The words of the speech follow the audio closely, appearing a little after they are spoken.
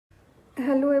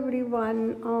Hello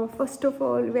everyone. First of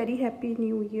all, very happy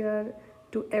new year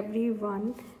to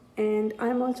everyone, and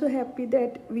I'm also happy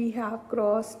that we have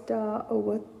crossed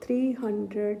over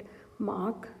 300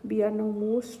 mark. We are now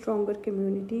more stronger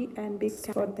community, and big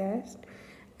thanks for that.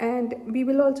 And we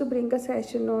will also bring a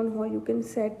session on how you can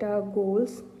set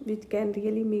goals which can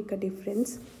really make a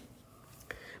difference.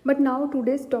 But now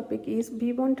today's topic is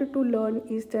we wanted to learn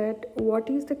is that what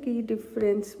is the key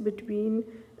difference between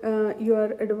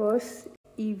your adverse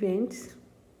events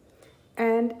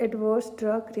and adverse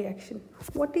drug reaction.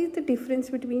 What is the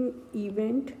difference between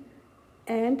event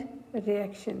and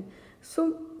reaction?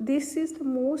 So this is the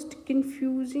most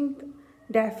confusing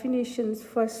definitions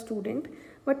for student,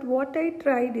 but what I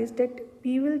tried is that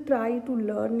we will try to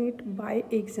learn it by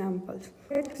examples.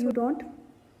 You don't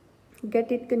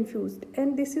get it confused,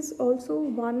 and this is also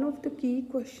one of the key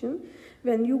question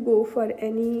when you go for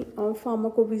any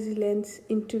pharmacovigilance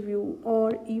interview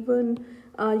or even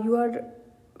your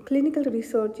clinical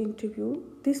research interview.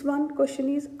 This one question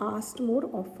is asked more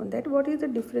often, that what is the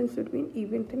difference between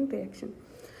event and reaction.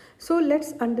 So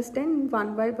let's understand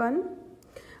one by one.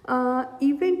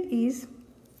 Event is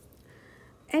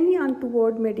any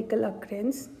untoward medical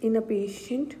occurrence in a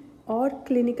patient or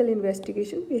clinical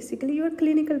investigation, basically your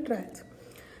clinical trials.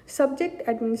 Subject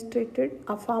administered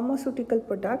a pharmaceutical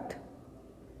product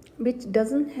which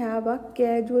doesn't have a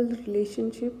causal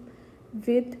relationship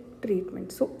with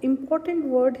treatment. So important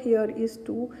word here is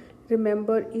to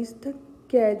remember is the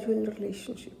causal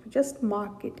relationship. Just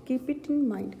mark it, keep it in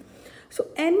mind. So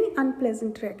any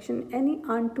unpleasant reaction, any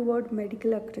untoward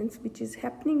medical occurrence which is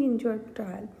happening in your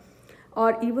trial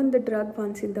or even the drug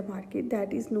once in the market,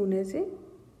 that is known as a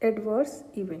adverse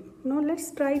event. Now let's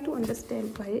try to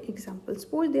understand by example.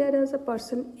 Suppose there is a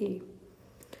person A.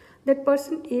 That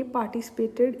person A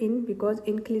participated in, because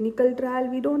in clinical trial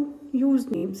we don't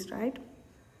use names, right?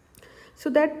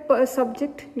 So that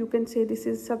subject, you can say this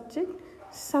is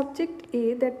subject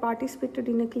A that participated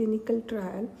in a clinical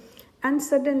trial, and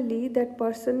suddenly that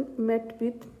person met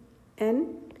with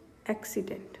an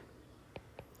accident.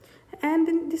 And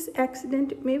in this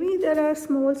accident, maybe there are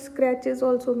small scratches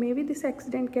also, maybe this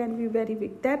accident can be very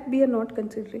big, that we are not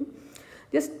considering.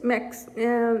 Just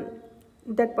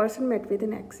that person met with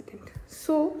an accident.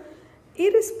 So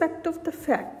irrespective of the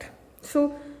fact,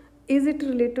 so is it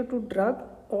related to drug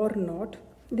or not,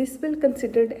 this will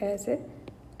considered as a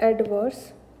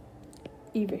adverse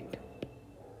event.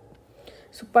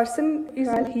 So person is,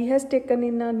 he has taken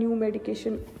in a new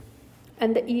medication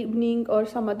and the evening or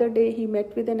some other day he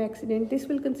met with an accident, this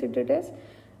will considered as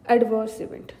adverse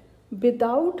event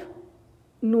without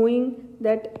knowing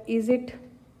that is it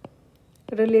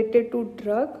related to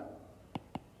drug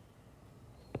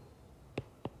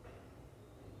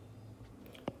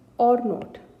or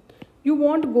not. You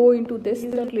won't go into this,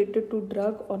 is it related to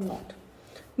drug or not,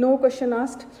 no question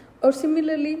asked. Or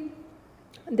similarly,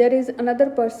 there is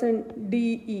another person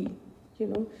DE,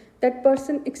 that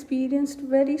person experienced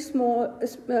very small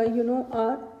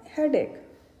a headache,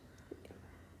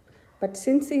 but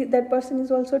since that person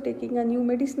is also taking a new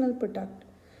medicinal product,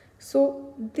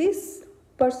 so this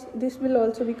will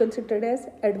also be considered as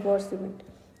adverse event.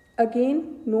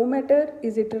 Again, no matter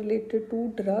is it related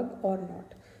to drug or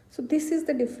not. So this is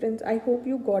the difference. I hope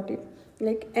you got it.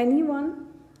 Like any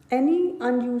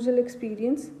unusual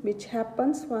experience which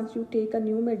happens once you take a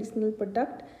new medicinal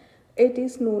product, it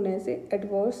is known as a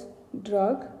adverse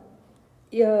drug.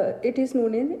 It is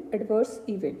known as adverse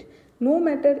event. No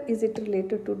matter is it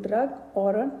related to drug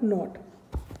or not.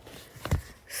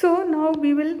 So now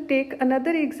we will take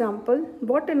another example.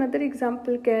 What another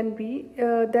example can be?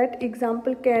 That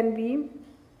example can be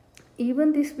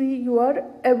even this be your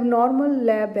abnormal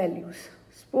lab values.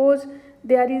 Suppose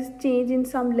there is change in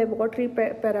some laboratory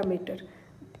parameter,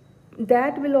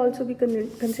 that will also be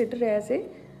considered as a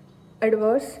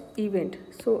adverse event.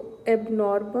 So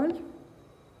abnormal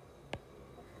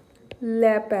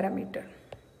lab parameter.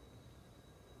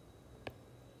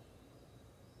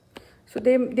 So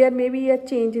there may be a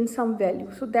change in some value,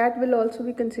 so that will also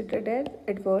be considered as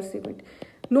adverse event.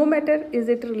 No matter is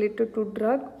it related to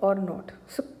drug or not.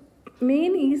 So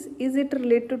main is it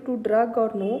related to drug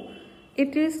or no,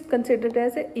 it is considered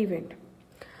as an event.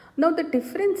 Now the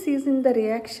difference is in the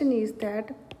reaction is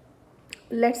that,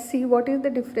 let's see what is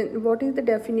the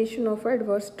definition of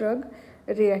adverse drug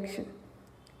reaction.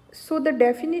 So the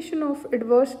definition of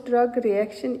adverse drug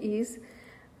reaction is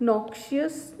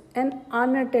noxious and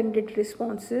unattended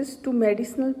responses to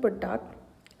medicinal product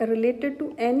related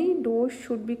to any dose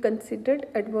should be considered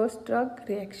adverse drug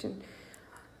reaction.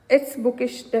 It's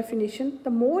bookish definition. The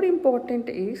more important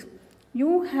is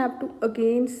you have to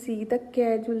again see the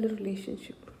causal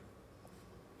relationship.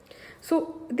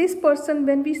 So this person,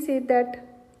 when we say that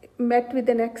met with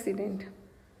an accident,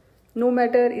 no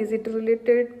matter is it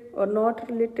related or not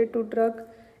related to drug,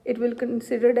 it will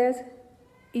considered as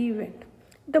event.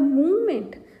 The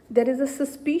moment there is a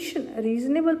suspicion, a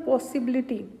reasonable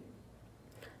possibility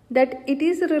that it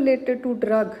is related to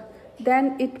drug,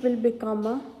 then it will become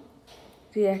a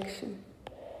reaction.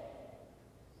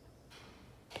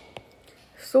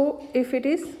 So if it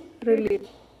is related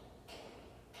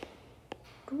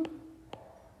to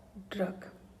drug,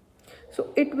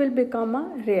 so it will become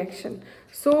a reaction.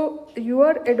 So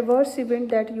your adverse event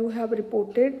that you have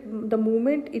reported, the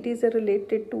moment it is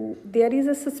related to, there is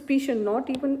a suspicion, not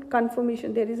even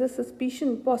confirmation, there is a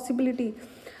suspicion, possibility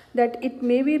that it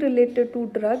may be related to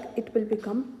drug, it will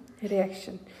become a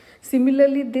reaction.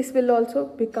 Similarly, this will also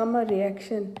become a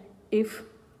reaction if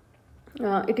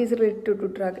it is related to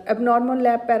drug. Abnormal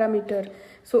lab parameter.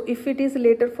 So if it is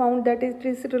later found that it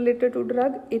is related to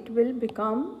drug, it will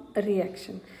become a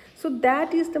reaction. So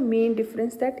that is the main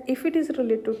difference, that if it is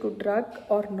related to drug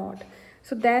or not.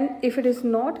 So then if it is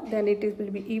not, then it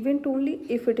will be event only.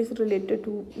 If it is related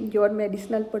to your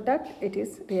medicinal product, it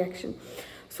is reaction.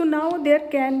 So now there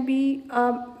can be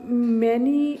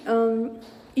many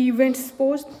events.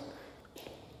 Suppose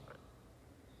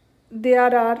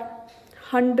there are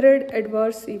 100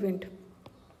 adverse event.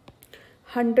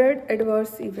 100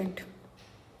 adverse event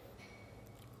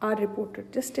are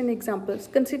reported. Just an example.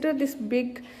 Consider this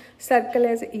big circle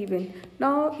as event.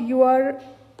 Now your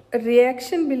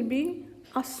reaction will be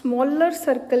a smaller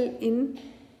circle in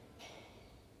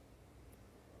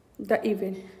the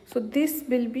event. So this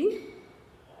will be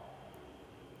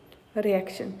a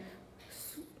reaction.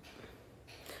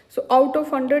 So out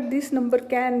of 100, this number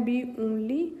can be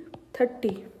only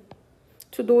 30.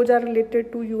 So those are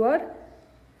related to your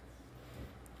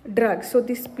drug. So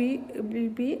this will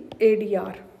be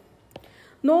ADR.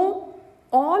 Now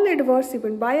all adverse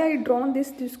event, why I drawn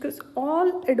this, because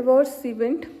all adverse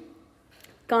event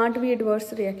can't be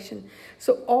adverse reaction.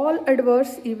 So all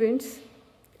adverse events,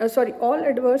 all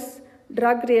adverse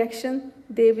drug reaction,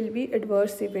 they will be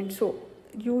adverse event. So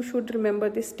you should remember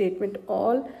this statement,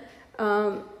 all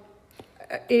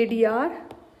ADR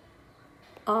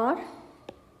are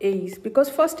AEs, because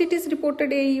first it is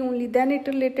reported AE only, then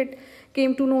it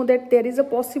came to know that there is a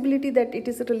possibility that it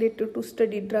is related to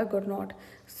studied drug or not.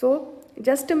 So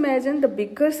just imagine the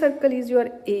bigger circle is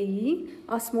your AE,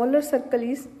 a smaller circle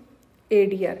is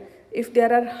ADR. If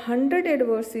there are 100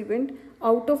 adverse event,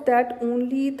 out of that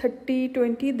only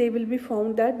 30-20 they will be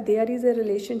found that there is a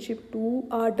relationship to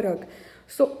our drug.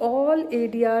 So all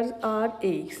ADRs are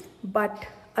AEs, but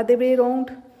other way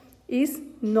around is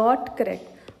not correct.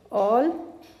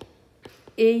 All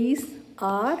AEs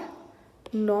are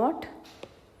not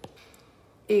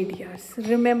ADRs.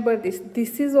 Remember this.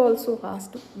 This is also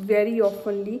asked very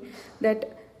oftenly,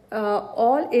 that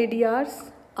all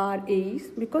ADRs are AEs,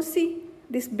 because see,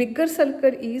 this bigger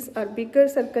circle is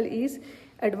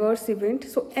adverse event.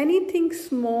 So anything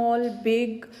small,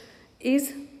 big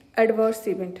is adverse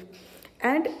event.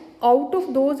 And out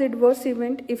of those adverse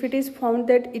event, if it is found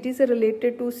that it is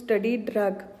related to studied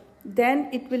drug, then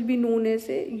it will be known as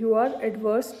your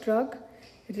adverse drug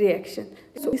reaction.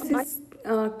 So this is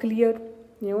clear,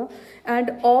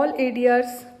 and all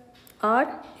ADRs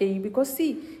are AE, because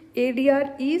see,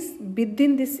 ADR is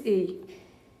within this AE.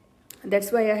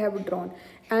 That's why I have drawn.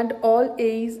 And all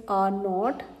AEs are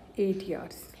not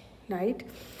ADRs, right?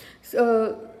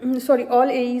 So, all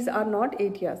AEs are not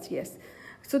ADRs, yes.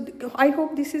 So I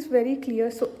hope this is very clear.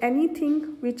 So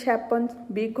anything which happens,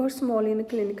 big or small, in a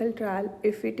clinical trial,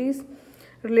 if it is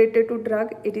related to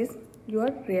drug, it is your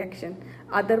reaction.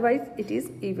 Otherwise, it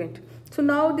is event. So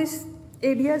now this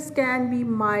ADRs can be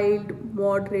mild,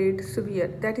 moderate, severe.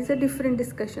 That is a different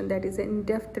discussion. That is an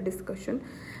in-depth discussion.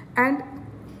 And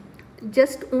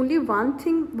just only one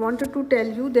thing wanted to tell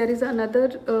you. There is another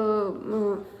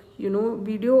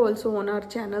video also on our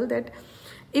channel, that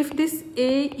if this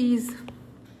A is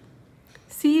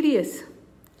serious,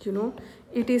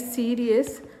 it is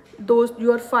serious, those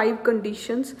your 5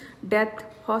 conditions: death,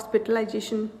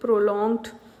 hospitalization,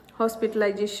 prolonged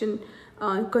hospitalization,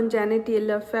 congenital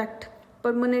effect,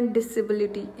 permanent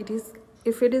disability,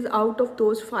 if it is out of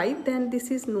those 5, then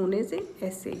this is known as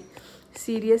a SA,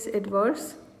 serious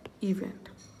adverse event.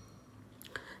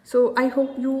 So I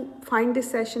hope you find this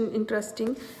session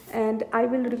interesting, and I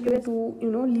will request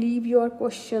you leave your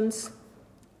questions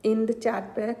in the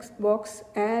chat box,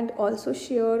 and also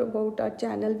share about our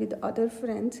channel with other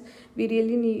friends. We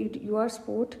really need your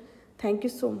support. Thank you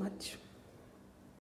so much.